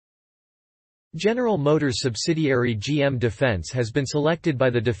General Motors subsidiary GM Defense has been selected by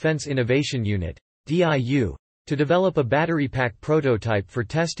the Defense Innovation Unit (DIU) to develop a battery pack prototype for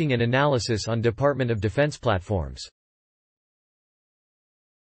testing and analysis on Department of Defense platforms.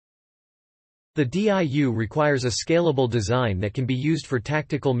 The DIU requires a scalable design that can be used for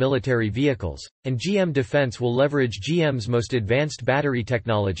tactical military vehicles, and GM Defense will leverage GM's most advanced battery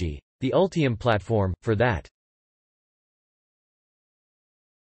technology, the Ultium platform, for that.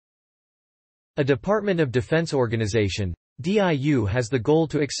 A Department of Defense organization, DIU has the goal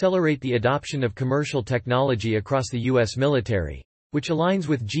to accelerate the adoption of commercial technology across the U.S. military, which aligns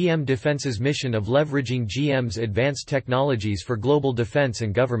with GM Defense's mission of leveraging GM's advanced technologies for global defense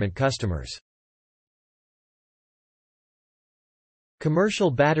and government customers. Commercial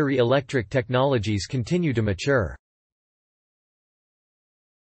battery electric technologies continue to mature.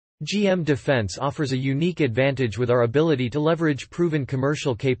 GM Defense offers a unique advantage with our ability to leverage proven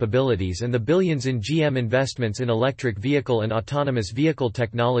commercial capabilities and the billions in GM investments in electric vehicle and autonomous vehicle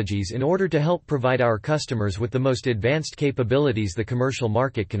technologies in order to help provide our customers with the most advanced capabilities the commercial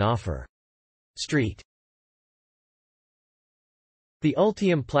market can offer. Street. The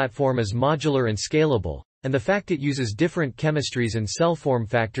Ultium platform is modular and scalable, and the fact it uses different chemistries and cell form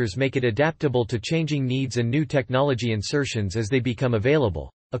factors make it adaptable to changing needs and new technology insertions as they become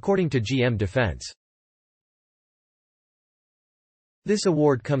available, according to GM Defense. This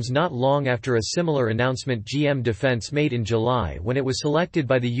award comes not long after a similar announcement GM Defense made in July when it was selected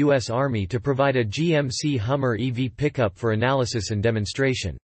by the U.S. Army to provide a GMC Hummer EV pickup for analysis and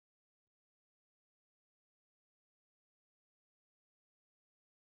demonstration.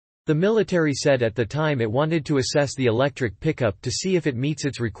 The military said at the time it wanted to assess the electric pickup to see if it meets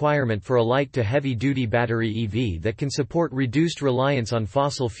its requirement for a light to heavy-duty battery EV that can support reduced reliance on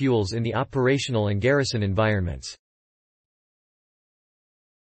fossil fuels in the operational and garrison environments.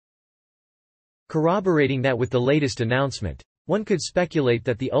 Corroborating that with the latest announcement, one could speculate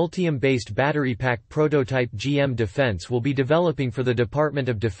that the Ultium-Based battery pack prototype GM Defense will be developing for the Department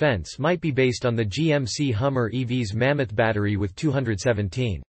of Defense might be based on the GMC Hummer EV's Mammoth battery with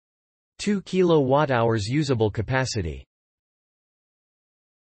 217. 2 kWh usable capacity.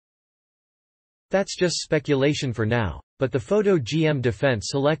 That's just speculation for now, but the photo GM Defense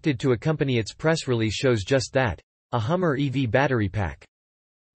selected to accompany its press release shows just that, a Hummer EV battery pack.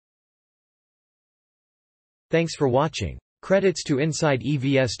 Thanks for watching. Credits to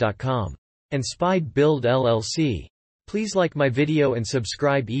InsideEVS.com and Spied Build LLC. Please like my video and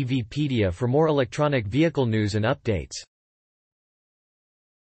subscribe EVPedia for more electronic vehicle news and updates.